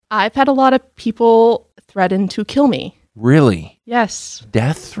I've had a lot of people threaten to kill me. Really? Yes.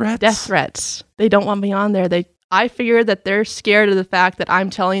 Death threats? Death threats. They don't want me on there. I figure that they're scared of the fact that I'm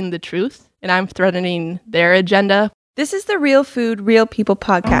telling the truth and I'm threatening their agenda. This is the Real Food, Real People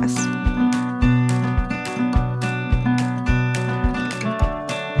podcast.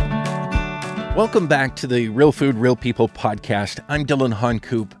 Welcome back to the Real Food, Real People podcast. I'm Dylan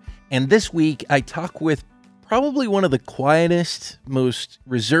Honcoop, and this week I talk with probably one of the quietest, most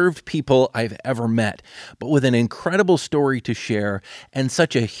reserved people I've ever met, but with an incredible story to share and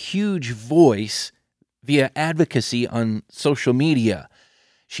such a huge voice via advocacy on social media.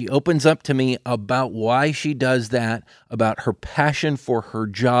 She opens up to me about why she does that, about her passion for her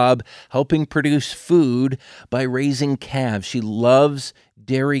job, helping produce food by raising calves. She loves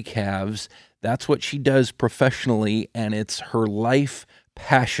dairy calves. That's what she does professionally, and it's her life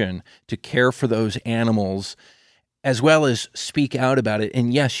passion to care for those animals, as well as speak out about it.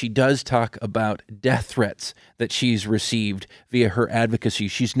 And yes, she does talk about death threats that she's received via her advocacy.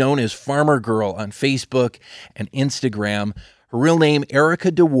 She's known as Farmer Girl on Facebook and Instagram. Her real name,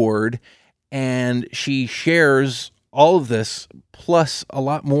 Erica DeWard, and she shares all of this, plus a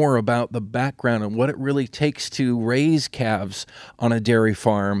lot more about the background and what it really takes to raise calves on a dairy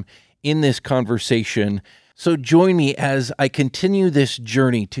farm in this conversation. So join me as I continue this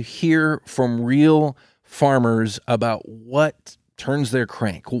journey to hear from real farmers about what turns their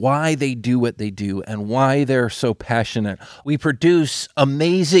crank, why they do what they do, and why they're so passionate. We produce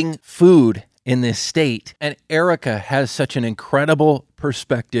amazing food in this state, and Erica has such an incredible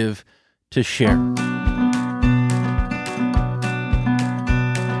perspective to share.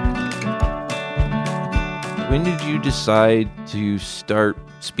 When did you decide to start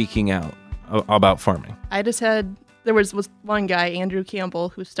speaking out about farming? There was one guy, Andrew Campbell,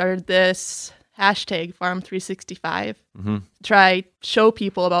 who started this hashtag Farm365 to try show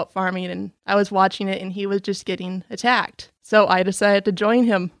people about farming, and I was watching it and he was just getting attacked. So I decided to join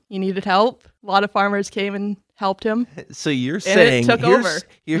him. He needed help. A lot of farmers came and helped him. So you're saying took over.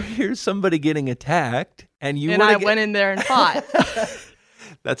 Here's somebody getting attacked and I went in there and fought.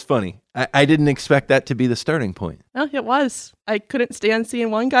 That's funny. I didn't expect that to be the starting point. No, it was. I couldn't stand seeing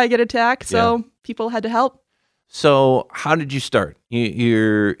one guy get attacked, so people had to help. So how did you start? What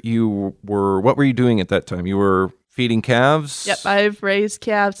were you doing at that time? You were feeding calves? Yep, I've raised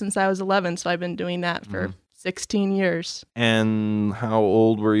calves since I was 11, so I've been doing that for 16 years. And how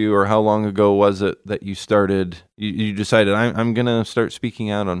old were you, or how long ago was it that you started, you decided, I'm going to start speaking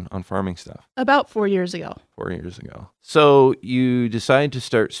out on farming stuff? About 4 years ago. 4 years ago. So you decide to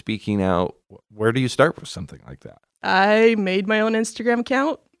start speaking out. Where do you start with something like that? I made my own Instagram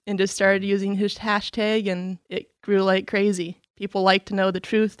account and just started using his hashtag, and it grew like crazy. People like to know the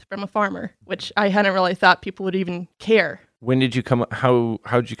truth from a farmer, which I hadn't really thought people would even care. When did you come up, how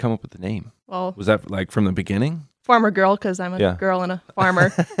did you come up with the name? Well, was that like from the beginning? Farmer Girl, because I'm a girl and a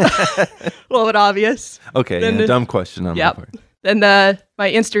farmer. A little bit obvious. Okay, dumb question on my part. Then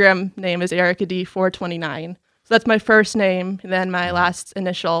my Instagram name is Erica D429. So that's my first name, and then my last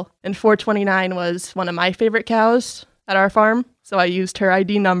initial. And 429 was one of my favorite cows at our farm, so I used her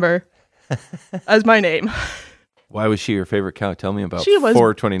ID number as my name. Why was she your favorite cow? Tell me about she was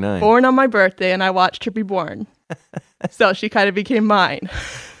 429. Born on my birthday, and I watched her be born. So she kind of became mine.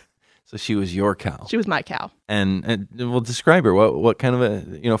 So she was your cow. She was my cow. And we'll describe her. What kind of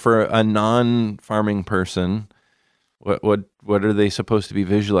a, for a non-farming person, what are they supposed to be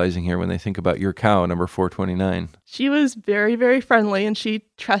visualizing here when they think about your cow, number 429? She was very, very friendly, and she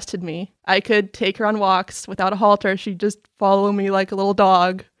trusted me. I could take her on walks without a halter. She'd just follow me like a little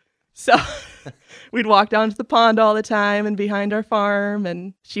dog. So we'd walk down to the pond all the time and behind our farm,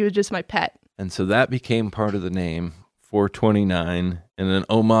 and she was just my pet. And so that became part of the name, 429, and an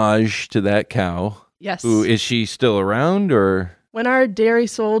homage to that cow. Yes. Who, is she still around, or? When our dairy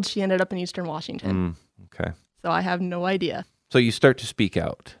sold, she ended up in Eastern Washington. Okay. So I have no idea. So you start to speak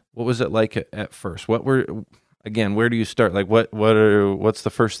out. What was it like at first? Where do you start? Like what's the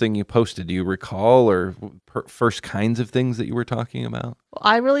first thing you posted? Do you recall, or first kinds of things that you were talking about? Well,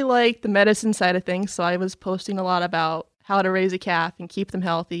 I really like the medicine side of things, so I was posting a lot about how to raise a calf and keep them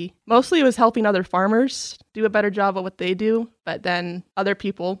healthy. Mostly it was helping other farmers do a better job at what they do, but then other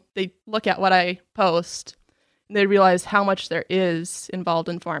people, they look at what I post and they realize how much there is involved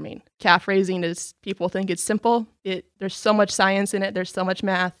in farming. Calf raising people think it's simple. There's so much science in it, there's so much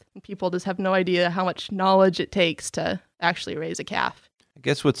math, and people just have no idea how much knowledge it takes to actually raise a calf. I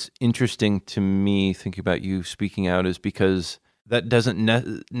guess what's interesting to me thinking about you speaking out is because that doesn't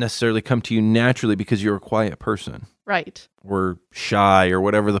necessarily come to you naturally because you're a quiet person Right. or shy or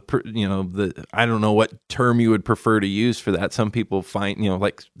whatever I don't know what term you would prefer to use for that. Some people find,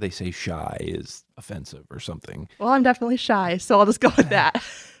 like they say shy is offensive or something. Well, I'm definitely shy, so I'll just go with that.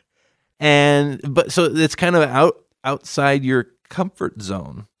 But so it's kind of outside your comfort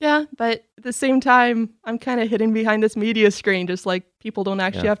zone. Yeah, but at the same time, I'm kind of hidden behind this media screen, just like people don't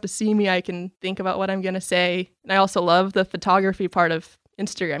actually have to see me. I can think about what I'm going to say. And I also love the photography part of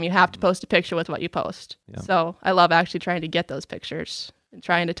Instagram. You have to post a picture with what you post. Yeah. So I love actually trying to get those pictures and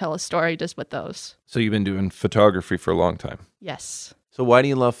trying to tell a story just with those. So you've been doing photography for a long time. Yes. So why do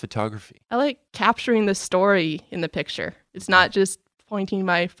you love photography? I like capturing the story in the picture. It's not just pointing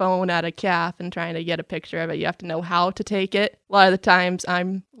my phone at a calf and trying to get a picture of it. You have to know how to take it. A lot of the times,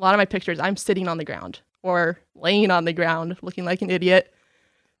 a lot of my pictures, I'm sitting on the ground or laying on the ground looking like an idiot,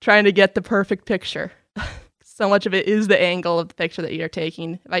 trying to get the perfect picture. So much of it is the angle of the picture that you're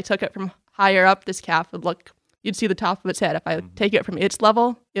taking. If I took it from higher up, this calf you'd see the top of its head. If I take it from its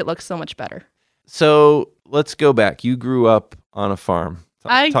level, it looks so much better. So let's go back. You grew up on a farm.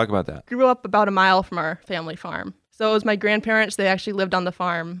 Talk about that. Grew up about a mile from our family farm. So it was my grandparents, they actually lived on the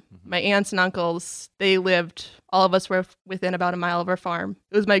farm. My aunts and uncles, all of us were within about a mile of our farm.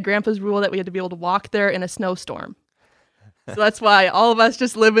 It was my grandpa's rule that we had to be able to walk there in a snowstorm. So that's why all of us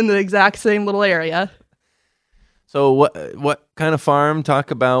just live in the exact same little area. So what kind of farm? Talk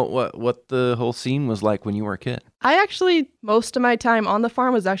about what the whole scene was like when you were a kid. Most of my time on the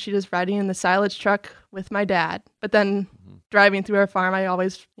farm was actually just riding in the silage truck with my dad. But then driving through our farm, I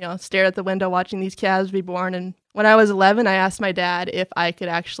always, stared at the window watching these calves be born. And when I was 11, I asked my dad if I could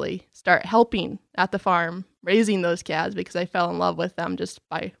actually start helping at the farm, raising those calves, because I fell in love with them just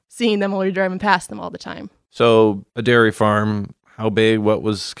by seeing them while we were driving past them all the time. So a dairy farm, how big? What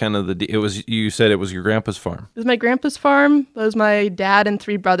was kind of you said it was your grandpa's farm. It was my grandpa's farm. It was my dad and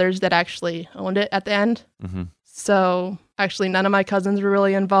 3 brothers that actually owned it at the end. Mm-hmm. So actually none of my cousins were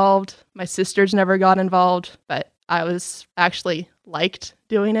really involved. My sisters never got involved, but I was actually liked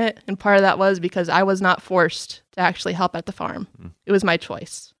doing it. And part of that was because I was not forced to actually help at the farm. It was my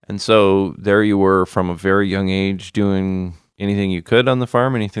choice. And so there you were from a very young age doing anything you could on the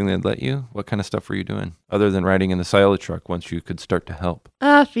farm, anything they'd let you? What kind of stuff were you doing other than riding in the silage truck once you could start to help?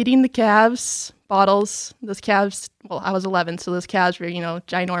 Feeding the calves, bottles. Those calves, I was 11, so those calves were,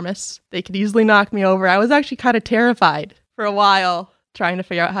 ginormous. They could easily knock me over. I was actually kind of terrified for a while trying to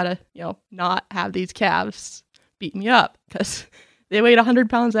figure out how to, not have these calves beat me up because they weighed 100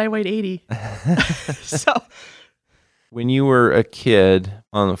 pounds, I weighed 80. So when you were a kid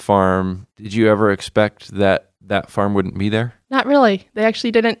on the farm, did you ever expect that farm wouldn't be there? Not really. They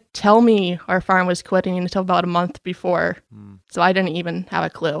actually didn't tell me our farm was quitting until about a month before. So I didn't even have a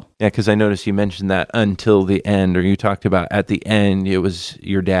clue. Yeah, because I noticed you mentioned that until the end, or you talked about at the end, it was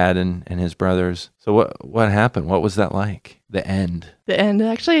your dad and his brothers. So what happened? What was that like? The end? The end.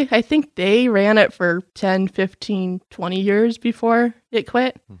 Actually, I think they ran it for 10, 15, 20 years before it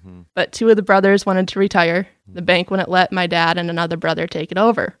quit. Mm-hmm. But 2 of the brothers wanted to retire. The bank wouldn't let my dad and another brother take it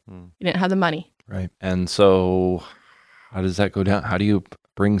over. He didn't have the money. Right. And so how does that go down? How do you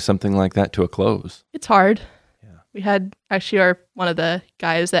bring something like that to a close? It's hard. Yeah. We had actually one of the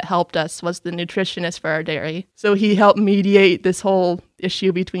guys that helped us was the nutritionist for our dairy. So he helped mediate this whole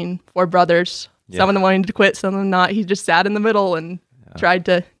issue between 4 brothers. Yeah. Some of them wanted to quit, some of them not. He just sat in the middle and tried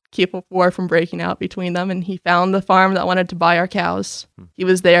to keep a war from breaking out between them. And he found the farm that wanted to buy our cows. He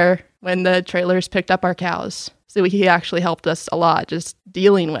was there when the trailers picked up our cows. So he actually helped us a lot, just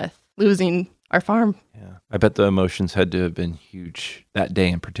dealing with losing our farm. Yeah. I bet the emotions had to have been huge that day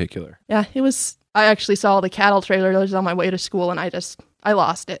in particular. Yeah, it was. I actually saw the cattle trailers on my way to school and I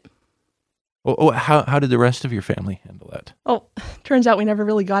lost it. Well, how did the rest of your family handle that? Oh, turns out we never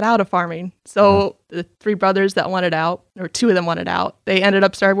really got out of farming. So the 3 brothers that wanted out, or 2 of them wanted out, they ended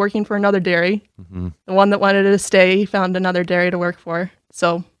up started working for another dairy. Mm-hmm. The one that wanted to stay found another dairy to work for.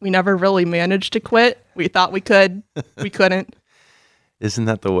 So we never really managed to quit. We thought we could. We couldn't. Isn't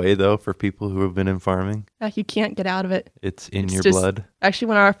that the way, though, for people who have been in farming? Yeah, you can't get out of it. It's your blood. Actually,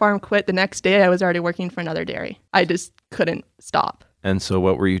 when our farm quit, the next day I was already working for another dairy. I just couldn't stop. And so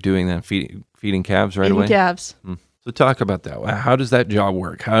what were you doing then? Feeding calves right away? Feeding calves. So talk about that. How does that job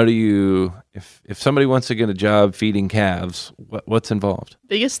work? How do you, if somebody wants to get a job feeding calves, what's involved?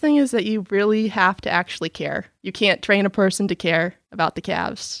 Biggest thing is that you really have to actually care. You can't train a person to care about the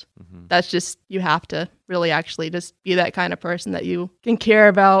calves. Mm-hmm. That's just, you have to really actually just be that kind of person that you can care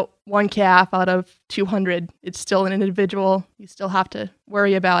about one calf out of 200. It's still an individual. You still have to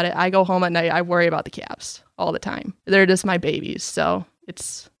worry about it. I go home at night, I worry about the calves all the time. They're just my babies. So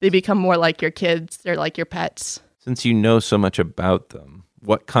they become more like your kids. They're like your pets. Since you know so much about them,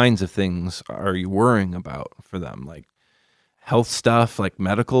 what kinds of things are you worrying about for them? Like health stuff, like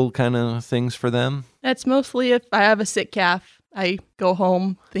medical kind of things for them? That's mostly if I have a sick calf, I go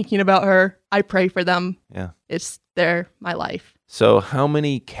home thinking about her. I pray for them. Yeah. They're my life. So how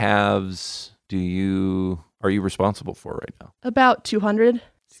many calves are you responsible for right now? About 200.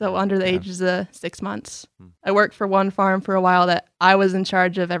 So under the ages of 6 months. I worked for one farm for a while that I was in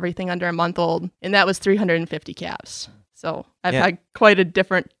charge of everything under a month old, and that was 350 calves. So I've had quite a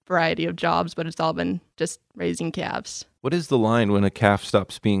different variety of jobs, but it's all been just raising calves. What is the line when a calf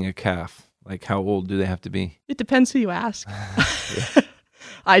stops being a calf? Like how old do they have to be? It depends who you ask.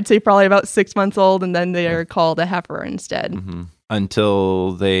 I'd say probably about 6 months old, and then they are called a heifer instead. Mm-hmm.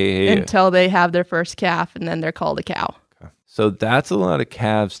 Until they have their first calf, and then they're called a cow. Okay. So that's a lot of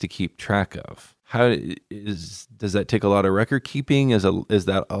calves to keep track of. Does that take a lot of record keeping? Is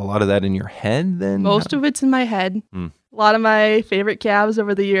that a lot of that in your head then? Most of it's in my head. A lot of my favorite calves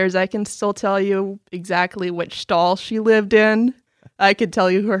over the years, I can still tell you exactly which stall she lived in. I could tell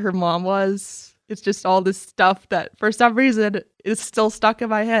you who her mom was. It's just all this stuff that for some reason is still stuck in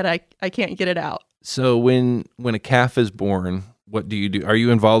my head. I can't get it out. So when a calf is born, what do you do? Are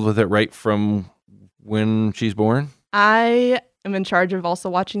you involved with it right from when she's born? I am in charge of also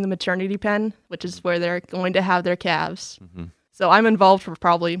watching the maternity pen, which is where they're going to have their calves. Mm-hmm. So I'm involved for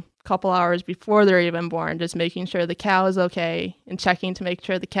probably a couple hours before they're even born, just making sure the cow is okay and checking to make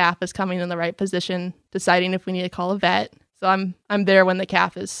sure the calf is coming in the right position, deciding if we need to call a vet. So I'm there when the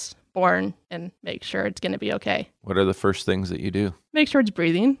calf is born and make sure it's going to be okay. What are the first things that you do? Make sure it's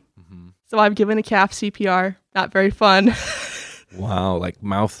breathing. Mm-hmm. So I've given a calf CPR. Not very fun. Wow, like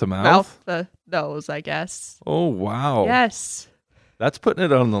mouth to mouth? Mouth to nose, I guess. Oh, wow. Yes. That's putting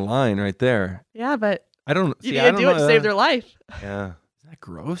it on the line right there. Yeah, but I don't you need to do it to save their life. Yeah. Is that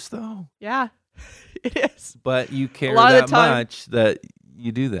gross, though? Yeah, it is. But you care that much that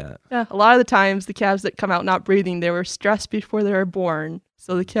you do that. Yeah, a lot of the times the calves that come out not breathing, they were stressed before they were born.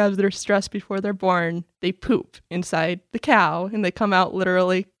 So the calves that are stressed before they're born, they poop inside the cow, and they come out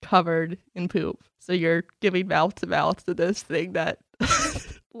literally covered in poop. So you're giving mouth to this thing that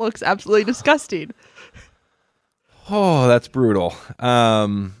looks absolutely disgusting. Oh, that's brutal.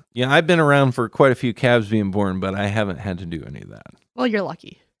 Yeah, I've been around for quite a few calves being born, but I haven't had to do any of that. Well, you're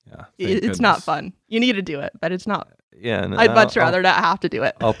lucky. Yeah, it's not fun. You need to do it, but it's not. Yeah, no, I'd much rather not have to do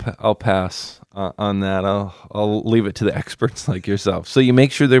it. I'll pass on that. I'll leave it to the experts like yourself. So you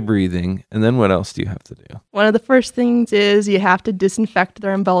make sure they're breathing, and then what else do you have to do? One of the first things is you have to disinfect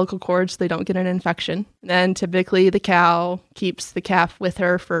their umbilical cords so they don't get an infection. Then typically the cow keeps the calf with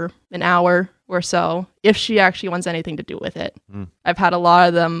her for an hour or so if she actually wants anything to do with it. I've had a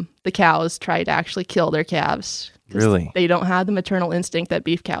lot of the cows try to actually kill their calves. Really? They don't have the maternal instinct that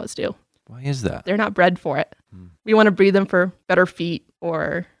beef cows do. Why is that? They're not bred for it. We want to breed them for better feet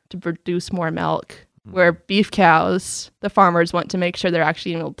or to produce more milk. Where beef cows, the farmers want to make sure they're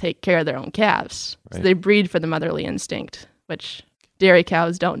actually able to take care of their own calves. Right. So they breed for the motherly instinct, which dairy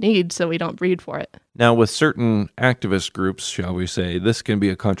cows don't need, so we don't breed for it. Now, with certain activist groups, shall we say, this can be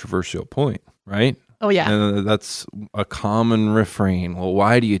a controversial point, right? Oh, yeah. And that's a common refrain. Well,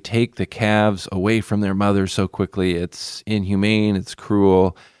 why do you take the calves away from their mothers so quickly? It's inhumane, it's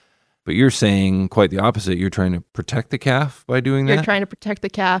cruel. But you're saying quite the opposite. You're trying to protect the calf by doing that? You're trying to protect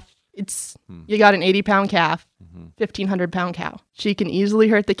the calf. You got an 80-pound calf, 1,500-pound cow. She can easily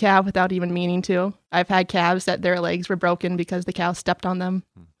hurt the calf without even meaning to. I've had calves that their legs were broken because the cow stepped on them.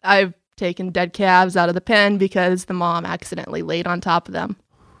 I've taken dead calves out of the pen because the mom accidentally laid on top of them.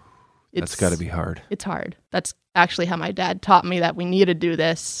 That's got to be hard. It's hard. That's actually how my dad taught me that we need to do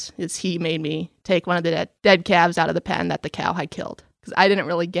this, is he made me take one of the dead calves out of the pen that the cow had killed. Because I didn't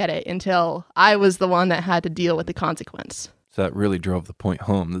really get it until I was the one that had to deal with the consequence. So that really drove the point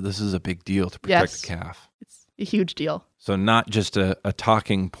home that this is a big deal to protect the calf. It's a huge deal. So not just a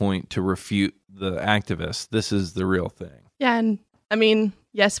talking point to refute the activists. This is the real thing. Yeah, and I mean,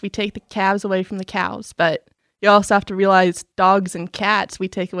 yes, we take the calves away from the cows, but you also have to realize dogs and cats, we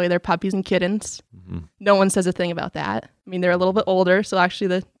take away their puppies and kittens. No one says a thing about that. I mean, they're a little bit older, so actually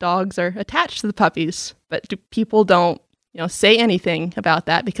the dogs are attached to the puppies. But people don't say anything about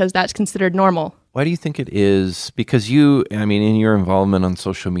that because that's considered normal. Why do you think it is? Because in your involvement on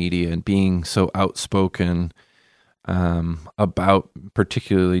social media and being so outspoken about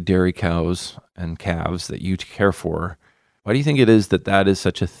particularly dairy cows and calves that you care for, Why do you think it is that is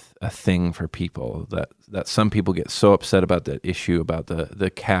such a thing for people, that some people get so upset about that issue about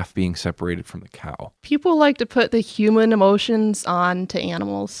the calf being separated from the cow? People like to put the human emotions on to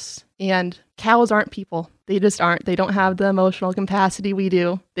animals, and cows aren't people. They just aren't. They don't have the emotional capacity we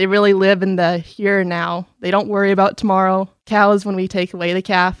do. They really live in the here and now. They don't worry about tomorrow. Cows, when we take away the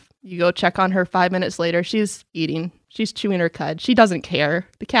calf, you go check on her 5 minutes later, she's eating. She's chewing her cud. She doesn't care.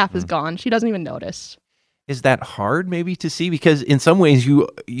 The calf is gone. She doesn't even notice. Is that hard maybe to see? Because in some ways you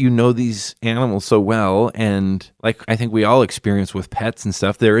know these animals so well, and like I think we all experience with pets and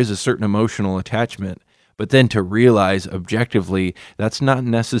stuff, there is a certain emotional attachment. But then to realize objectively that's not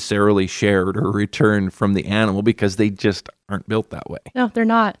necessarily shared or returned from the animal because they just aren't built that way. No, they're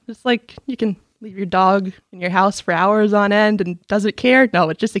not. It's like you can leave your dog in your house for hours on end and doesn't care. No,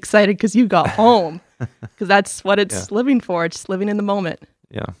 it's just excited because you got home. Because that's what it's living for. It's living in the moment.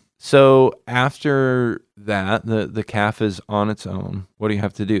 Yeah. So after that, the calf is on its own. What do you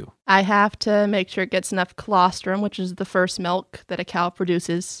have to do? I have to make sure it gets enough colostrum, which is the first milk that a cow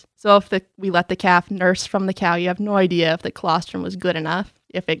produces. So if we let the calf nurse from the cow, you have no idea if the colostrum was good enough,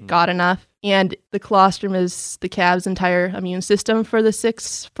 if it got enough. And the colostrum is the calf's entire immune system for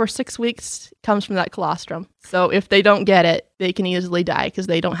 6 weeks comes from that colostrum. So if they don't get it, they can easily die because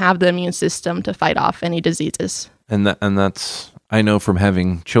they don't have the immune system to fight off any diseases. And that's, I know from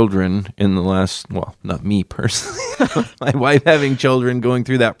having children in the last, well, not me personally, my wife having children, going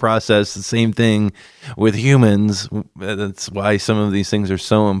through that process, the same thing with humans. That's why some of these things are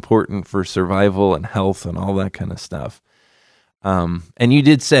so important for survival and health and all that kind of stuff. And you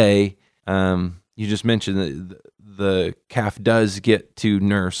did say, you just mentioned that the calf does get to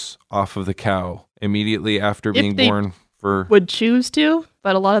nurse off of the cow immediately after being born. Would choose to,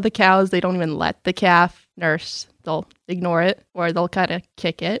 but a lot of the cows, they don't even let the calf nurse. They'll ignore it or they'll kind of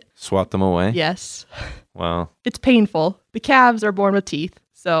kick it. Swat them away? Yes. Wow. It's painful. The calves are born with teeth.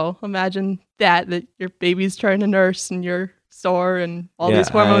 So imagine that your baby's trying to nurse and you're sore and all these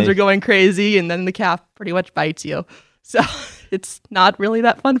hormones are going crazy and then the calf pretty much bites you. So it's not really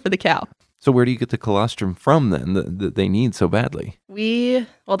that fun for the cow. So where do you get the colostrum from then that they need so badly? The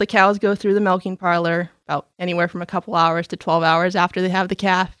cows go through the milking parlor about anywhere from a couple hours to 12 hours after they have the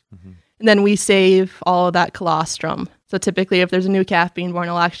calf. Mm-hmm. And then we save all of that colostrum. So typically if there's a new calf being born,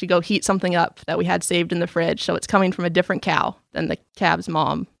 I'll actually go heat something up that we had saved in the fridge. So it's coming from a different cow than the calf's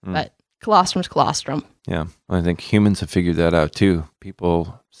mom. But colostrum's colostrum. Yeah. I think humans have figured that out too.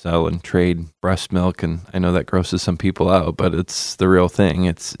 People sell and trade breast milk, and I know that grosses some people out, but it's the real thing.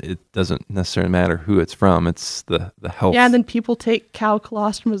 It doesn't necessarily matter who it's from. It's the health. Yeah, and then people take cow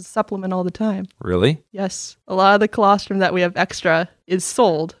colostrum as a supplement all the time. Really? Yes. A lot of the colostrum that we have extra is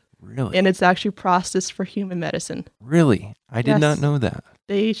sold. Really? And it's actually processed for human medicine. Really? I did not know that.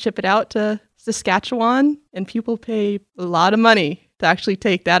 They ship it out to Saskatchewan, and people pay a lot of money to actually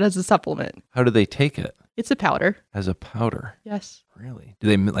take that as a supplement. How do they take it? It's a powder. As a powder? Yes. Really? Do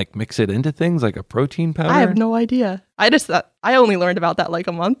they mix it into things like a protein powder? I have no idea. I only learned about that like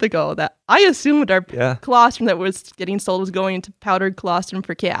a month ago. That I assumed our colostrum that was getting sold was going into powdered colostrum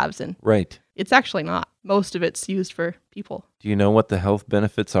for calves, and right. It's actually not. Most of it's used for people. Do you know what the health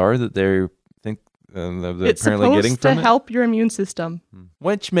benefits are that they think they're it's apparently getting from it? It's supposed to help your immune system.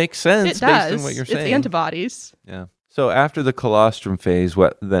 Which makes sense based on what you're saying. It's antibodies. Yeah. So after the colostrum phase,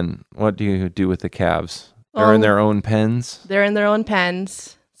 what do you do with the calves? They're in their own pens? They're in their own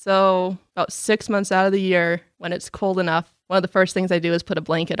pens. So about 6 months out of the year, when it's cold enough, one of the first things I do is put a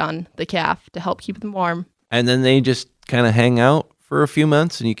blanket on the calf to help keep them warm. And then they just kind of hang out for a few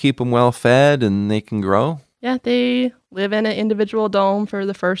months and you keep them well fed and they can grow? Yeah, they live in an individual dome for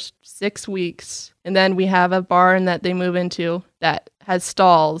the first 6 weeks. And then we have a barn that they move into that has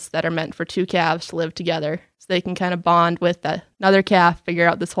stalls that are meant for 2 calves to live together. So they can kind of bond with another calf, figure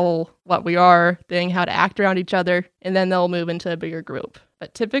out this whole what we are thing, how to act around each other, and then they'll move into a bigger group.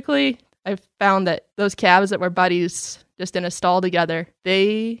 But typically, I've found that those calves that were buddies just in a stall together,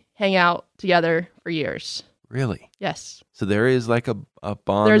 they hang out together for years. Really? Yes. So there is like a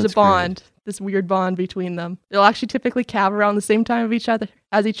bond. There's a bond, this weird bond between them. They'll actually typically calve around the same time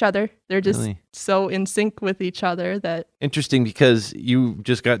as each other. They're just so in sync with each other that... Interesting, because you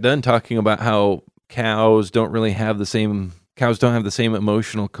just got done talking about how cows don't have the same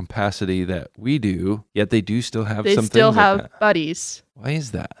emotional capacity that we do, yet they do still have they some still things like have that. buddies. Why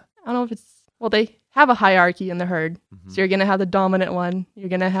is that? I don't know if they have a hierarchy in the herd. Mm-hmm. So you're going to have the dominant one. You're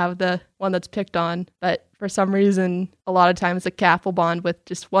going to have the one that's picked on. But for some reason, a lot of times the calf will bond with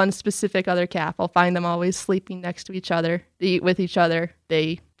just one specific other calf. I'll find them always sleeping next to each other. They eat with each other.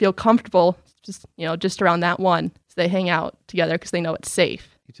 They feel comfortable just around that one. So they hang out together because they know it's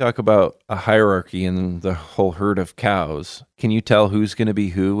safe. You talk about a hierarchy in the whole herd of cows. Can you tell who's going to be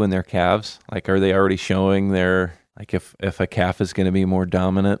who when they're calves? Like, are they already showing their, like if a calf is going to be a more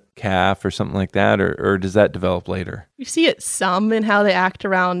dominant calf or something like that, or does that develop later? You see it some in how they act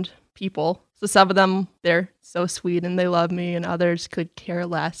around people. So some of them, they're so sweet and they love me, and others could care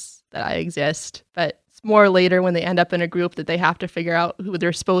less that I exist. But it's more later when they end up in a group that they have to figure out who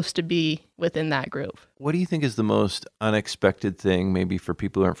they're supposed to be within that group. What do you think is the most unexpected thing, maybe for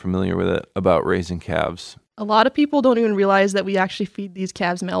people who aren't familiar with it, about raising calves? A lot of people don't even realize that we actually feed these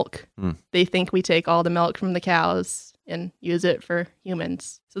calves milk. They think we take all the milk from the cows and use it for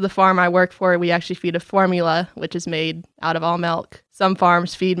humans. So the farm I work for, we actually feed a formula, which is made out of all milk. Some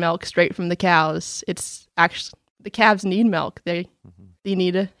farms feed milk straight from the cows. It's actually, the calves need milk. They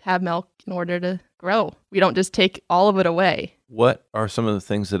need to have milk in order to grow. We don't just take all of it away. What are some of the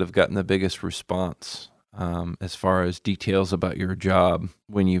things that have gotten the biggest response as far as details about your job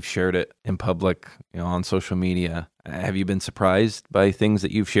when you've shared it in public, on social media? Have you been surprised by things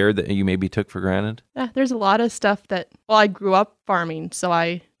that you've shared that you maybe took for granted? Yeah, there's a lot of stuff that, I grew up farming, so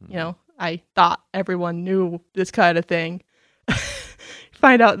I thought everyone knew this kind of thing.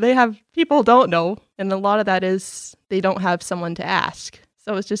 Find out people don't know, and a lot of that is they don't have someone to ask.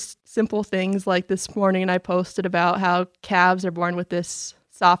 So it's just simple things like this morning I posted about how calves are born with this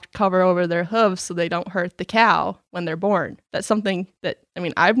soft cover over their hooves so they don't hurt the cow when they're born. That's something that,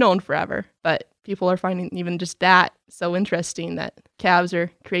 I've known forever, but people are finding even just that so interesting that calves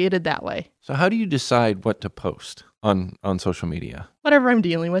are created that way. So how do you decide what to post on social media? Whatever I'm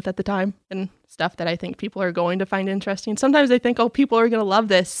dealing with at the time and stuff that I think people are going to find interesting. Sometimes I think, people are going to love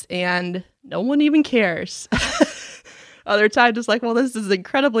this, and no one even cares. Other times it's like, well, this is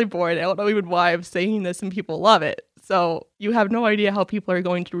incredibly boring. I don't know even why I'm saying this and people love it. So you have no idea how people are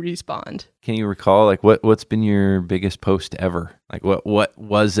going to respond. Can you recall, what's been your biggest post ever? What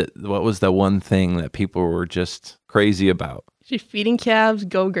was it? What was the one thing that people were just crazy about? Actually, feeding calves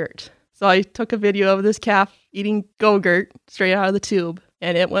Go-Gurt. So I took a video of this calf eating Go-Gurt straight out of the tube,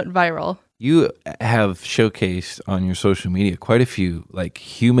 and it went viral. You have showcased on your social media quite a few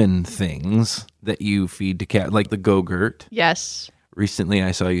human things that you feed to cat, like the Go-Gurt. Yes. Recently,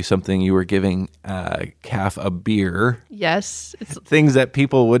 I saw you were giving a calf a beer. Yes. Things that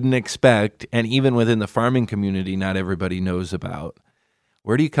people wouldn't expect, and even within the farming community, not everybody knows about.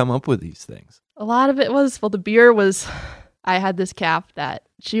 Where do you come up with these things? A lot of it was, the beer was, I had this calf that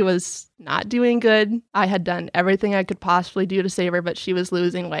she was not doing good. I had done everything I could possibly do to save her, but she was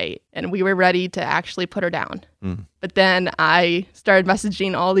losing weight, and we were ready to actually put her down. But then I started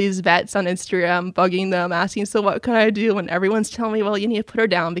messaging all these vets on Instagram, bugging them, asking, so what can I do? And everyone's telling me, well, you need to put her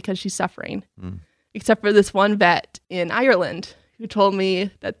down because she's suffering. Except for this one vet in Ireland who told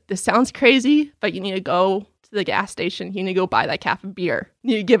me that this sounds crazy, but you need to go to the gas station. You need to go buy that calf a beer.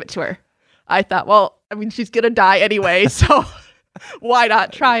 You need to give it to her. I thought, she's going to die anyway, so why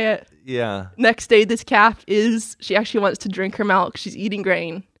not try it? Yeah. Next day, this calf she actually wants to drink her milk. She's eating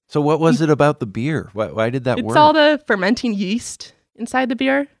grain. So what was it about the beer? Why did that work? It's all the fermenting yeast inside the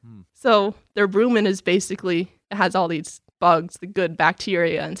beer. So their rumen is basically, it has all these bugs, the good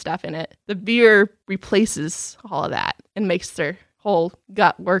bacteria and stuff in it. The beer replaces all of that and makes their whole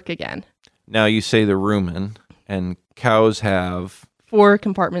gut work again. Now you say the rumen, and cows have 4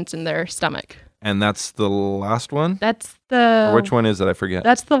 compartments in their stomach. And that's the last one? That's the... Or which one is it? I forget.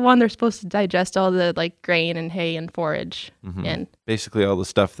 That's the one they're supposed to digest all the grain and hay and forage in. Basically all the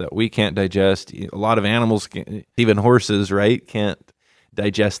stuff that we can't digest. A lot of animals, even horses, right, can't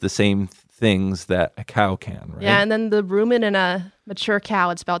digest the same things that a cow can, right? Yeah, and then the rumen in a mature cow,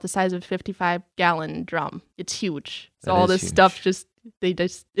 it's about the size of a 55-gallon drum. It's huge. So all this stuff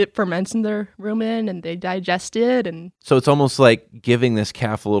it ferments in their rumen and they digest it. And so it's almost like giving this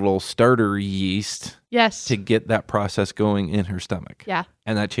calf a little starter yeast. Yes. To get that process going in her stomach. Yeah.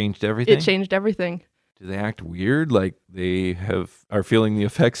 And that changed everything? It changed everything. Do they act weird? Like they are feeling the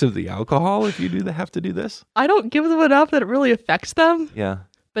effects of the alcohol if you have to do this? I don't give them enough that it really affects them. Yeah.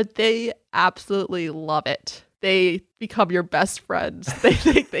 But they absolutely love it. They become your best friends. They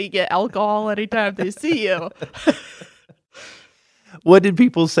think they get alcohol anytime they see you. What did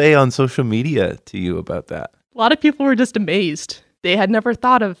people say on social media to you about that? A lot of people were just amazed. They had never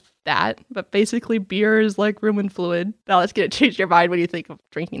thought of that, but basically beer is like rumen fluid. Now it's going to change your mind when you think of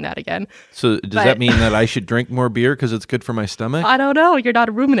drinking that again. So does that mean that I should drink more beer because it's good for my stomach? I don't know. You're not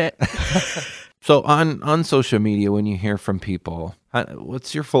a ruminant. So on social media, when you hear from people,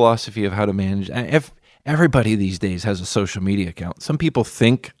 what's your philosophy of how to manage? If everybody these days has a social media account, some people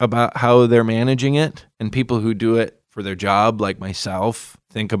think about how they're managing it, and people who do it for their job, like myself,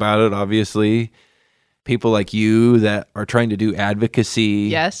 think about it, obviously. people like you that are trying to do advocacy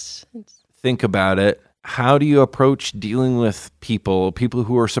Yes. think about it. How do you approach dealing with people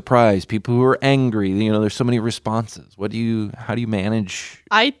who are surprised, people who are angry? There's so many responses. How do you manage?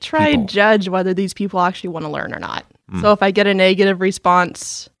 I try people? to judge whether these people actually want to learn or not. So if I get a negative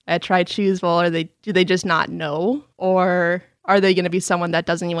response, I try to choose, well, do they just not know? Or are they going to be someone that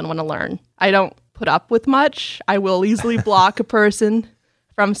doesn't even want to learn? I don't put up with much. I will easily block a person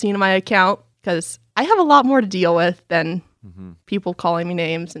from seeing my account because I have a lot more to deal with than people calling me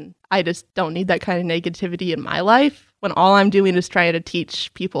names, and I just don't need that kind of negativity in my life when all I'm doing is trying to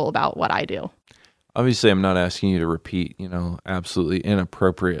teach people about what I do. Obviously, I'm not asking you to repeat, absolutely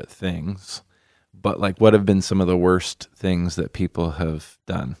inappropriate things, but like what have been some of the worst things that people have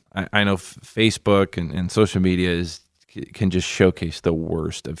done? I know Facebook and social media can just showcase the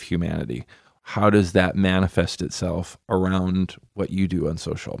worst of humanity. How does that manifest itself around what you do on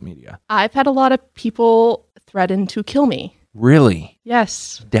social media? I've had a lot of people threaten to kill me. Really?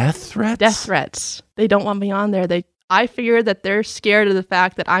 Yes. Death threats? Death threats. They don't want me on there. I figure that they're scared of the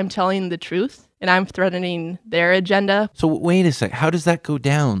fact that I'm telling the truth and I'm threatening their agenda. So wait a sec. How does that go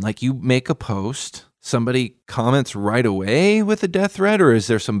down? Like you make a post, somebody comments right away with a death threat, or is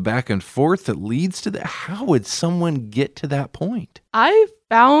there some back and forth that leads to that? How would someone get to that point? I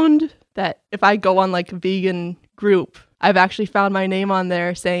found that if I go on like a vegan group, I've actually found my name on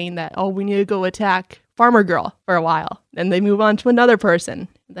there saying that, oh, we need to go attack Farmer Girl for a while. Then they move on to another person,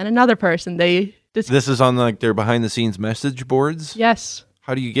 then another person. This is on like their behind the scenes message boards? Yes.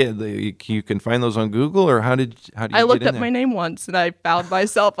 How do you get you can find those on Google, or how do you I looked get in up there? my name once and I found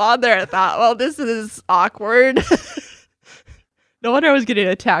myself on there. I thought, well, this is awkward. No wonder I was getting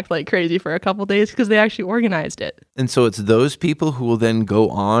attacked like crazy for a couple days because they actually organized it. And so it's those people who will then go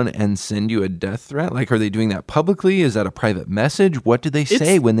on and send you a death threat? Like, are they doing that publicly? Is that a private message? What do they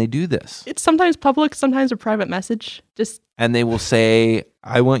say when they do this? It's sometimes public, sometimes a private message. Just And they will say,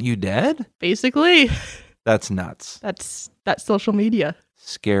 I want you dead? basically, That's nuts. that's social media.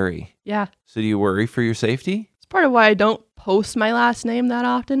 Scary. Yeah. So do you worry for your safety? It's part of why I don't post my last name that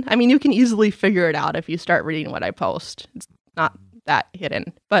often. I mean, you can easily figure it out if you start reading what I post. It's not that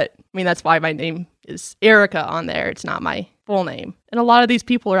hidden. But I mean, that's why my name is Erica on there. It's not my full name. And a lot of these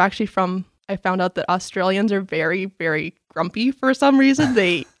people are actually I found out that Australians are very, very grumpy for some reason.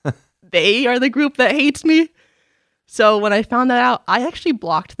 They are the group that hates me. So when I found that out, I actually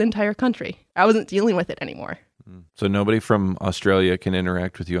blocked the entire country. I wasn't dealing with it anymore. So nobody from Australia can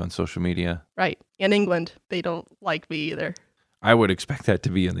interact with you on social media? Right. In England, they don't like me either. I would expect that to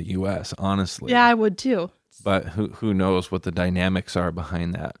be in the U.S., honestly. Yeah, I would too. But who knows what the dynamics are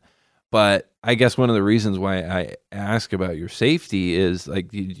behind that. But I guess one of the reasons why I ask about your safety is, like,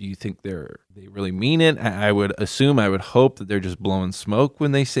 do you think they really mean it? I would hope that they're just blowing smoke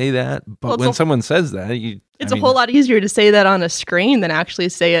when they say that. But when someone says that, it's a whole lot easier to say that on a screen than actually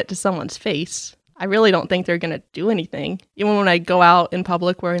say it to someone's face. I really don't think they're going to do anything. Even when I go out in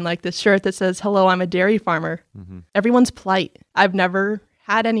public wearing like this shirt that says, hello, I'm a dairy farmer. Everyone's polite. I've never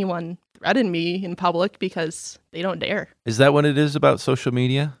had anyone threaten me in public because they don't dare. Is that what it is about social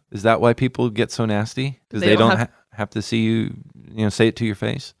media? Is that why people get so nasty? Because they don't have to see you, say it to your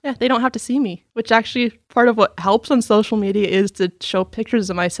face? Yeah, they don't have to see me, which actually part of what helps on social media is to show pictures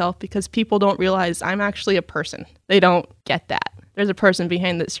of myself because people don't realize I'm actually a person. They don't get that. There's a person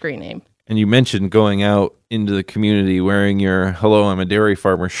behind that screen name. And you mentioned going out into the community wearing your "Hello, I'm a dairy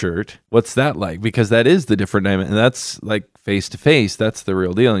farmer" shirt. What's that like? Because that is the different dynamic, and that's like face to face. That's the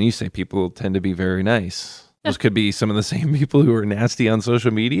real deal. And you say people tend to be very nice. Yeah. Those could be some of the same people who are nasty on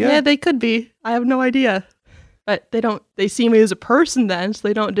social media. Yeah, they could be. I have no idea. But they see me as a person then, so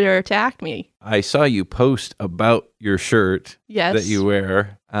they don't dare attack me. I saw you post about your shirt that you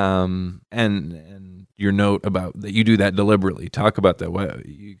wear, and your note about that you do that deliberately. Talk about that. Why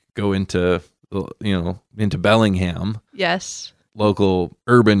you go into Bellingham. Yes. Local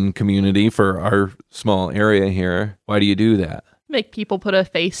urban community for our small area here. Why do you do that? Make people put a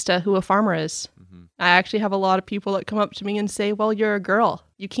face to who a farmer is. I actually have a lot of people that come up to me and say, well, you're a girl.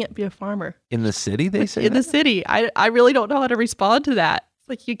 You can't be a farmer. In the city, they say In the city. I really don't know how to respond to that. It's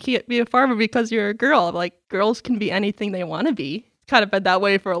like, you can't be a farmer because you're a girl. I'm like, girls can be anything they want to be. It's kind of been that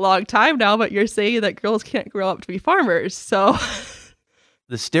way for a long time now, but you're saying that girls can't grow up to be farmers. So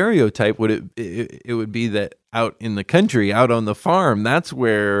the stereotype would be that out in the country, out on the farm, that's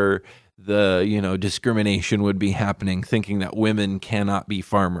where the discrimination would be happening, thinking that women cannot be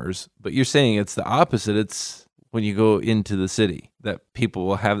farmers. But you're saying it's the opposite. It's when you go into the city that people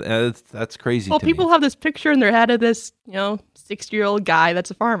will have. That's crazy. Well, to people me. have this picture in their head of this 60-year-old guy that's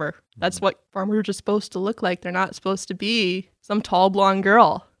a farmer. That's what farmers are supposed to look like. They're not supposed to be some tall blonde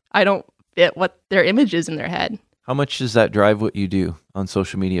girl. I don't fit what their image is in their head. How much does that drive what you do on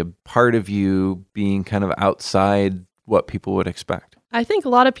social media? Part of you being kind of outside what people would expect? I think a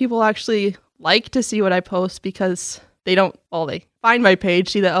lot of people actually like to see what I post because they find my page,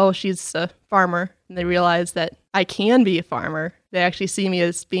 see that, oh, she's a farmer, and they realize that I can be a farmer. They actually see me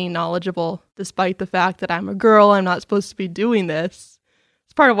as being knowledgeable, despite the fact that I'm a girl, I'm not supposed to be doing this.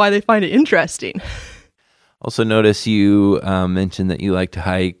 It's part of why they find it interesting. Also notice you mentioned that you like to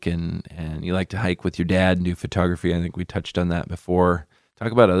hike and you like to hike with your dad and do photography. I think we touched on that before.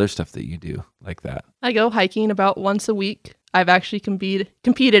 Talk about other stuff that you do like that. I go hiking about once a week. I've actually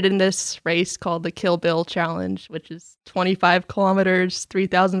competed in this race called the Kill Bill Challenge, which is 25 kilometers,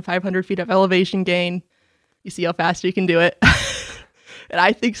 3,500 feet of elevation gain. You see how fast you can do it. And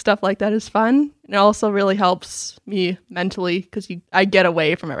I think stuff like that is fun. And it also really helps me mentally because I get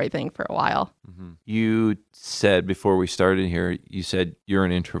away from everything for a while. Mm-hmm. You said before we started here, you said you're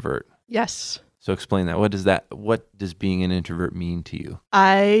an introvert. Yes. So explain that. What does being an introvert mean to you?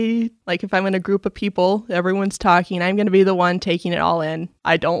 If I'm in a group of people, everyone's talking, I'm going to be the one taking it all in.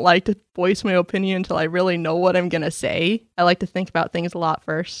 I don't like to voice my opinion until I really know what I'm going to say. I like to think about things a lot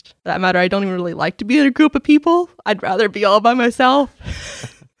first. For that matter, I don't even really like to be in a group of people. I'd rather be all by myself.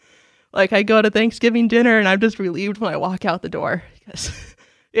 Like I go to Thanksgiving dinner and I'm just relieved when I walk out the door because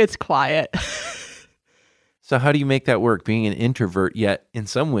it's quiet. So how do you make that work, being an introvert, yet in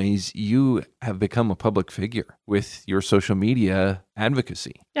some ways you have become a public figure with your social media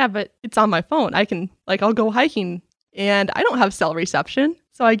advocacy? Yeah, but it's on my phone. I'll go hiking and I don't have cell reception.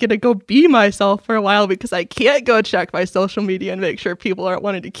 So I get to go be myself for a while because I can't go check my social media and make sure people aren't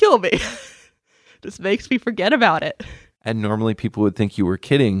wanting to kill me. Just makes me forget about it. And normally people would think you were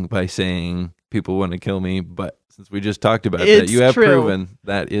kidding by saying people want to kill me, but since we just talked about that, you have proven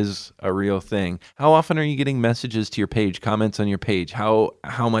that is a real thing. How often are you getting messages to your page, comments on your page? How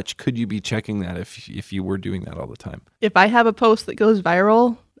much could you be checking that if you were doing that all the time? If I have a post that goes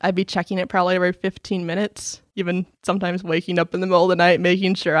viral, I'd be checking it probably every 15 minutes, even sometimes waking up in the middle of the night,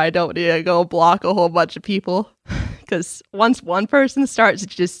 making sure I don't need to go block a whole bunch of people. Because once one person starts, it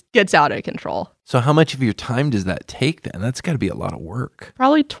just gets out of control. So how much of your time does that take then? That's got to be a lot of work.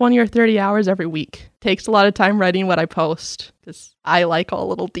 Probably 20 or 30 hours every week. Takes a lot of time writing what I post because I like all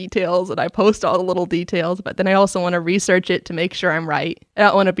little details and I post all the little details, but then I also want to research it to make sure I'm right. I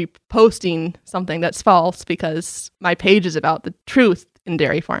don't want to be posting something that's false because my page is about the truth in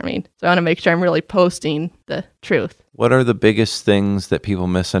dairy farming. So I want to make sure I'm really posting the truth. What are the biggest things that people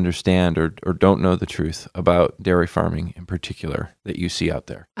misunderstand or don't know the truth about dairy farming in particular that you see out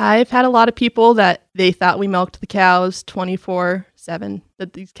there? I've had a lot of people that they thought we milked the cows 24/7,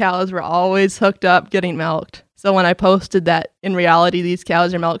 that these cows were always hooked up getting milked. So when I posted that in reality, these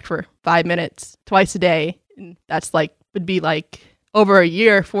cows are milked for 5 minutes twice a day, and that's would be over a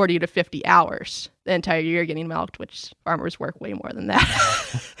year, 40 to 50 hours, the entire year getting milked, which farmers work way more than that.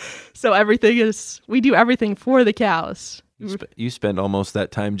 So we do everything for the cows. You spend almost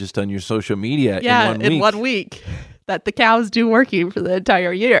that time just on your social media in 1 week that the cows do working for the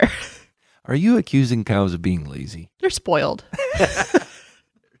entire year. Are you accusing cows of being lazy? They're spoiled.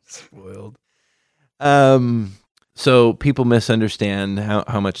 Spoiled. So people misunderstand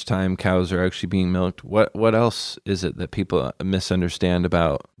how much time cows are actually being milked. What else is it that people misunderstand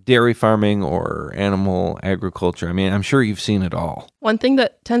about dairy farming or animal agriculture? I mean, I'm sure you've seen it all. One thing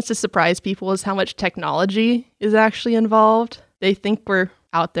that tends to surprise people is how much technology is actually involved. They think we're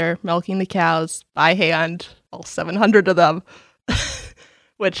out there milking the cows by hand, all 700 of them,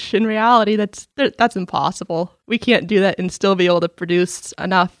 which in reality, that's impossible. We can't do that and still be able to produce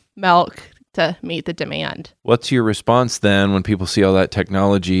enough milk to meet the demand. What's your response then when people see all that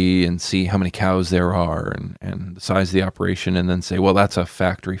technology and see how many cows there are and the size of the operation and then say, well, that's a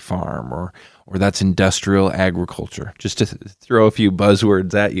factory farm or that's industrial agriculture? Just to throw a few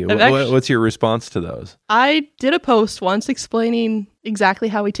buzzwords at you. What's your response to those? I did a post once explaining exactly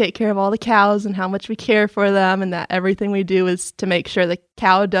how we take care of all the cows and how much we care for them and that everything we do is to make sure the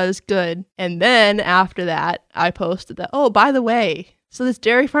cow does good. And then after that, I posted that, oh, by the way, so this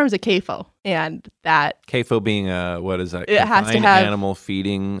dairy farm is a CAFO, and that... CAFO being what is that? It has to have... animal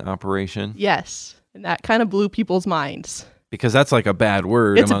feeding operation? Yes, and that kind of blew people's minds. Because that's like a bad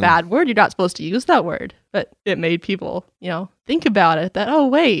word. It's a bad word. You're not supposed to use that word. But it made people, think about it, that, oh,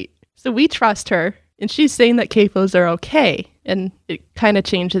 wait, so we trust her, and she's saying that CAFOs are okay. And it kind of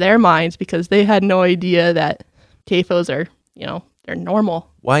changed their minds because they had no idea that CAFOs are, they're normal.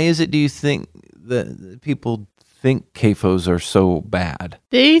 Why is it, do you think, that people think CAFOs are so bad?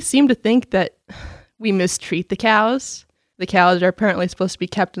 They seem to think that we mistreat the cows. The cows are apparently supposed to be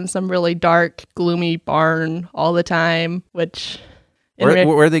kept in some really dark, gloomy barn all the time, which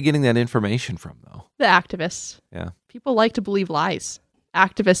Where are they getting that information from, though? The activists. Yeah. People like to believe lies.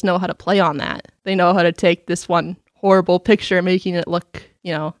 Activists know how to play on that. They know how to take this one horrible picture, making it look,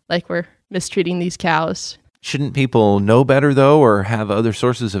 like we're mistreating these cows. Shouldn't people know better, though, or have other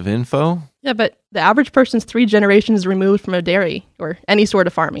sources of info? Yeah, but the average person's 3 generations removed from a dairy or any sort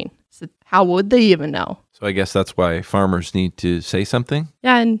of farming. So how would they even know? So I guess that's why farmers need to say something?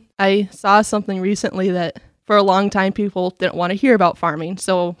 Yeah, and I saw something recently that for a long time people didn't want to hear about farming,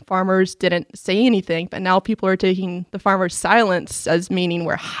 so farmers didn't say anything, but now people are taking the farmers' silence as meaning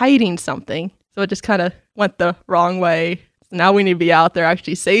we're hiding something. So it just kind of went the wrong way. So now we need to be out there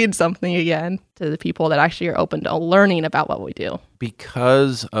actually saying something again to the people that actually are open to learning about what we do.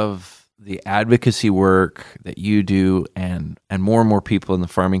 Because of the advocacy work that you do and more and more people in the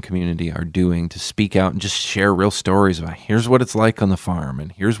farming community are doing to speak out and just share real stories about here's what it's like on the farm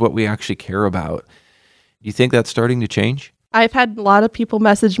and here's what we actually care about. Do you think that's starting to change? I've had a lot of people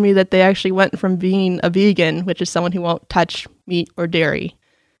message me that they actually went from being a vegan, which is someone who won't touch meat or dairy,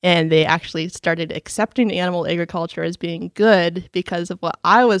 and they actually started accepting animal agriculture as being good because of what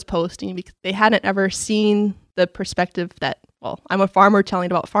I was posting, because they hadn't ever seen the perspective that, I'm a farmer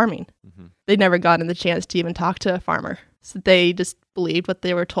telling about farming. Mm-hmm. They'd never gotten the chance to even talk to a farmer. So they just believed what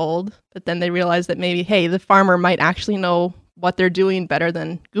they were told, but then they realized that maybe, hey, the farmer might actually know what they're doing better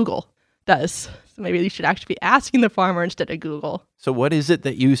than Google does. So maybe you should actually be asking the farmer instead of Google. So what is it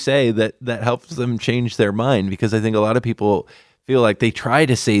that you say that helps them change their mind? Because I think a lot of people feel like they try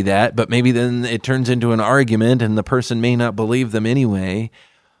to say that, but maybe then it turns into an argument and the person may not believe them anyway.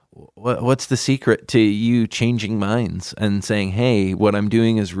 What's the secret to you changing minds and saying, hey, what I'm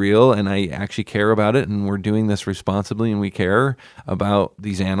doing is real and I actually care about it and we're doing this responsibly and we care about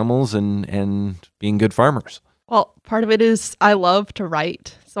these animals and being good farmers? Well, part of it is I love to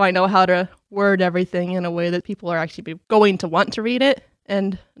write, so I know how to word everything in a way that people are actually going to want to read it.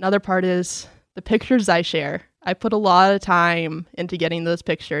 And another part is the pictures I share. I put a lot of time into getting those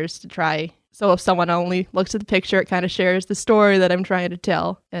pictures to try. So if someone only looks at the picture, it kind of shares the story that I'm trying to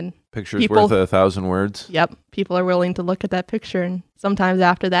tell. And pictures worth 1,000 words. Yep. People are willing to look at that picture. And sometimes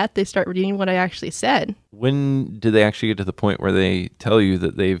after that, they start reading what I actually said. When do they actually get to the point where they tell you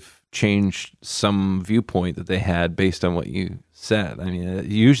that they've changed some viewpoint that they had based on what you said? I mean, it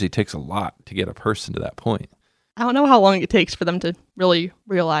usually takes a lot to get a person to that point. I don't know how long it takes for them to really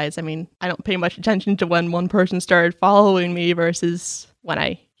realize. I mean, I don't pay much attention to when one person started following me versus when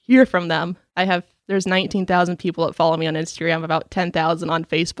I hear from them. There's 19,000 people that follow me on Instagram, about 10,000 on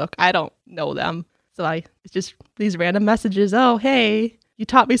Facebook. I don't know them. So it's just these random messages. Oh, hey, you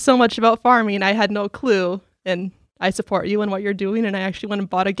taught me so much about farming. I had no clue. And I support you in what you're doing. And I actually went and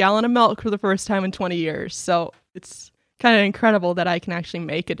bought a gallon of milk for the first time in 20 years. So it's kind of incredible that I can actually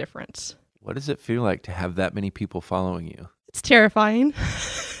make a difference. What does it feel like to have that many people following you? It's terrifying.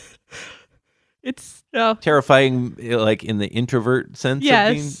 It's terrifying, like in the introvert sense. Yes,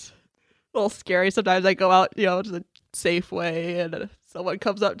 of being... a little scary. Sometimes I go out, to the Safeway, and someone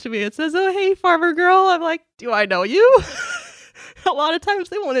comes up to me and says, "Oh, hey, farmer girl." I'm like, "Do I know you?" A lot of times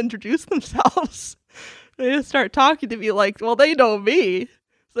they won't introduce themselves. They just start talking to me like, well, they know me,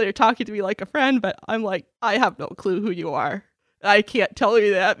 so they're talking to me like a friend. But I'm like, I have no clue who you are. I can't tell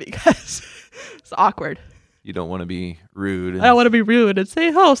you that because it's awkward. You don't want to be rude. I don't want to be rude and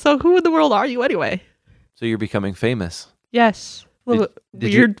say, oh, so who in the world are you anyway? So you're becoming famous. Yes. A little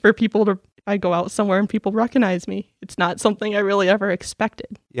weird for people to, if I go out somewhere and people recognize me. It's not something I really ever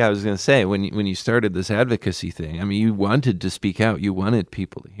expected. Yeah, I was going to say, when you started this advocacy thing, I mean, you wanted to speak out. You wanted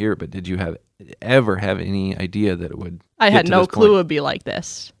people to hear, but did you ever have any idea that it would I get had to no this clue point? it would be like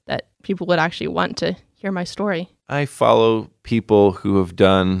this, that people would actually want to hear my story. I follow people who have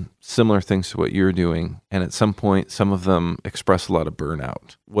done similar things to what you're doing, and at some point, some of them express a lot of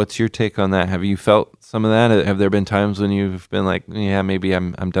burnout. What's your take on that? Have you felt some of that? Have there been times when you've been like, yeah, maybe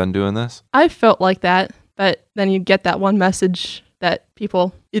I'm done doing this? I felt like that, but then you get that one message that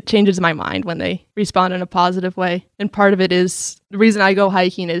it changes my mind when they respond in a positive way. And part of it is, the reason I go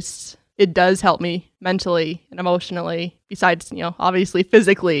hiking is it does help me mentally and emotionally, besides, obviously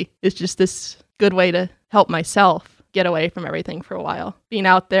physically. It's just this good way to help myself get away from everything for a while. Being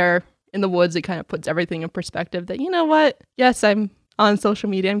out there in the woods, it kind of puts everything in perspective that, you know what? Yes, I'm on social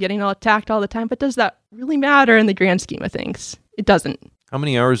media, I'm getting all attacked all the time, but does that really matter in the grand scheme of things? It doesn't. How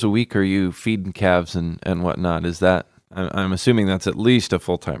many hours a week are you feeding calves and whatnot? Is that, I'm assuming that's at least a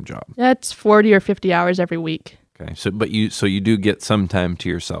full-time job. That's 40 or 50 hours every week. Okay, so you do get some time to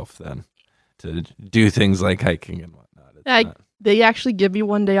yourself then to do things like hiking and whatnot. They actually give you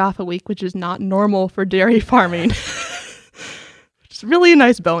one day off a week, which is not normal for dairy farming. It's really a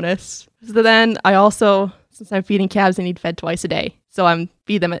nice bonus. So then I also, since I'm feeding calves, they need fed twice a day. So I'm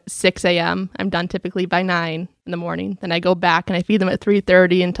feed them at 6 a.m. I'm done typically by 9 in the morning. Then I go back and I feed them at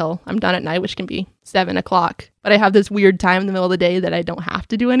 3:30 until I'm done at night, which can be 7 o'clock. But I have this weird time in the middle of the day that I don't have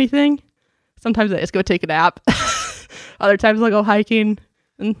to do anything. Sometimes I just go take a nap. Other times I'll go hiking.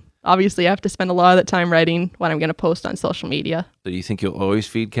 And obviously I have to spend a lot of that time writing what I'm going to post on social media. So you think you'll always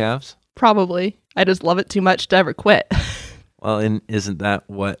feed calves? Probably. I just love it too much to ever quit. Well, and isn't that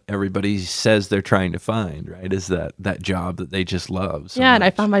what everybody says they're trying to find, right? Is that job that they just love so Yeah, and I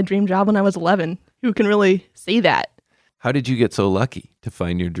much. found my dream job when I was 11. Who can really say that? How did you get so lucky to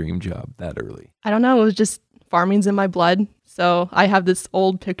find your dream job that early? I don't know. It was just farming's in my blood. So I have this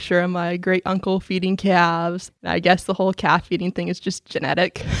old picture of my great uncle feeding calves. I guess the whole calf feeding thing is just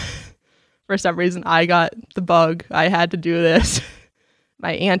genetic. For some reason, I got the bug. I had to do this.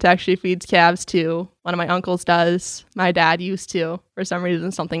 My aunt actually feeds calves too. One of my uncles does. My dad used to. For some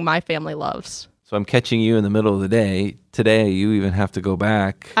reason, something my family loves. So I'm catching you in the middle of the day. Today, you even have to go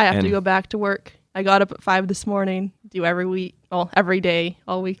back. I have to go back to work. I got up at 5 this morning, do every day,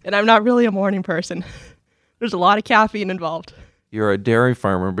 all week. And I'm not really a morning person. There's a lot of caffeine involved. You're a dairy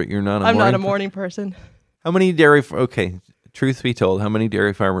farmer, but you're not a I'm not a morning person. How many truth be told, how many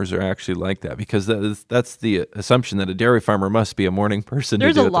dairy farmers are actually like that? Because that's the assumption that a dairy farmer must be a morning person.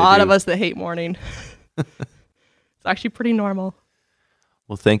 There's a lot of us that hate morning. It's actually pretty normal.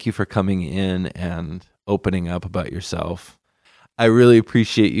 Well, thank you for coming in and opening up about yourself. I really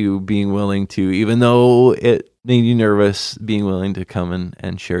appreciate you being willing to, even though it made you nervous, being willing to come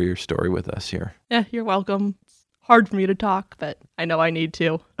and share your story with us here. Yeah, you're welcome. It's hard for me to talk, but I know I need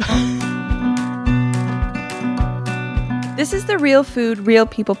to. This is the Real Food, Real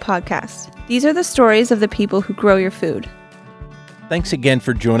People podcast. These are the stories of the people who grow your food. Thanks again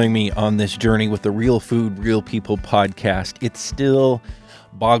for joining me on this journey with the Real Food, Real People podcast. It still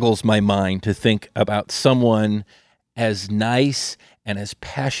boggles my mind to think about someone as nice and as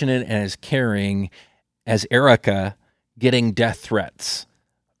passionate and as caring as Erica getting death threats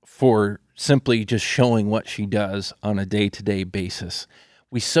for simply just showing what she does on a day-to-day basis.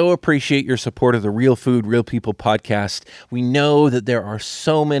 We so appreciate your support of the Real Food, Real People podcast. We know that there are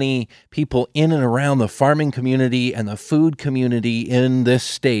so many people in and around the farming community and the food community in this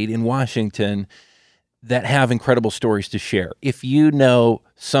state, in Washington, that have incredible stories to share. If you know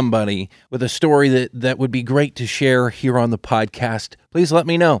somebody with a story that would be great to share here on the podcast, please let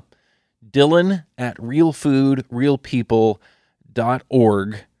me know. Dylan at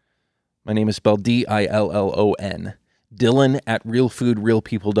realfoodrealpeople.org. My name is spelled Dillon. Dylan at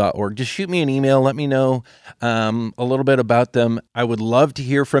realfoodrealpeople.org. Just shoot me an email. Let me know a little bit about them. I would love to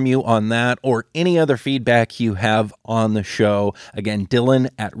hear from you on that or any other feedback you have on the show. Again, Dylan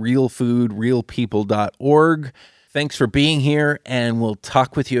at realfoodrealpeople.org. Thanks for being here, and we'll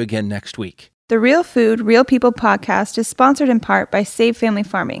talk with you again next week. The Real Food, Real People podcast is sponsored in part by Save Family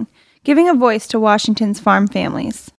Farming, giving a voice to Washington's farm families.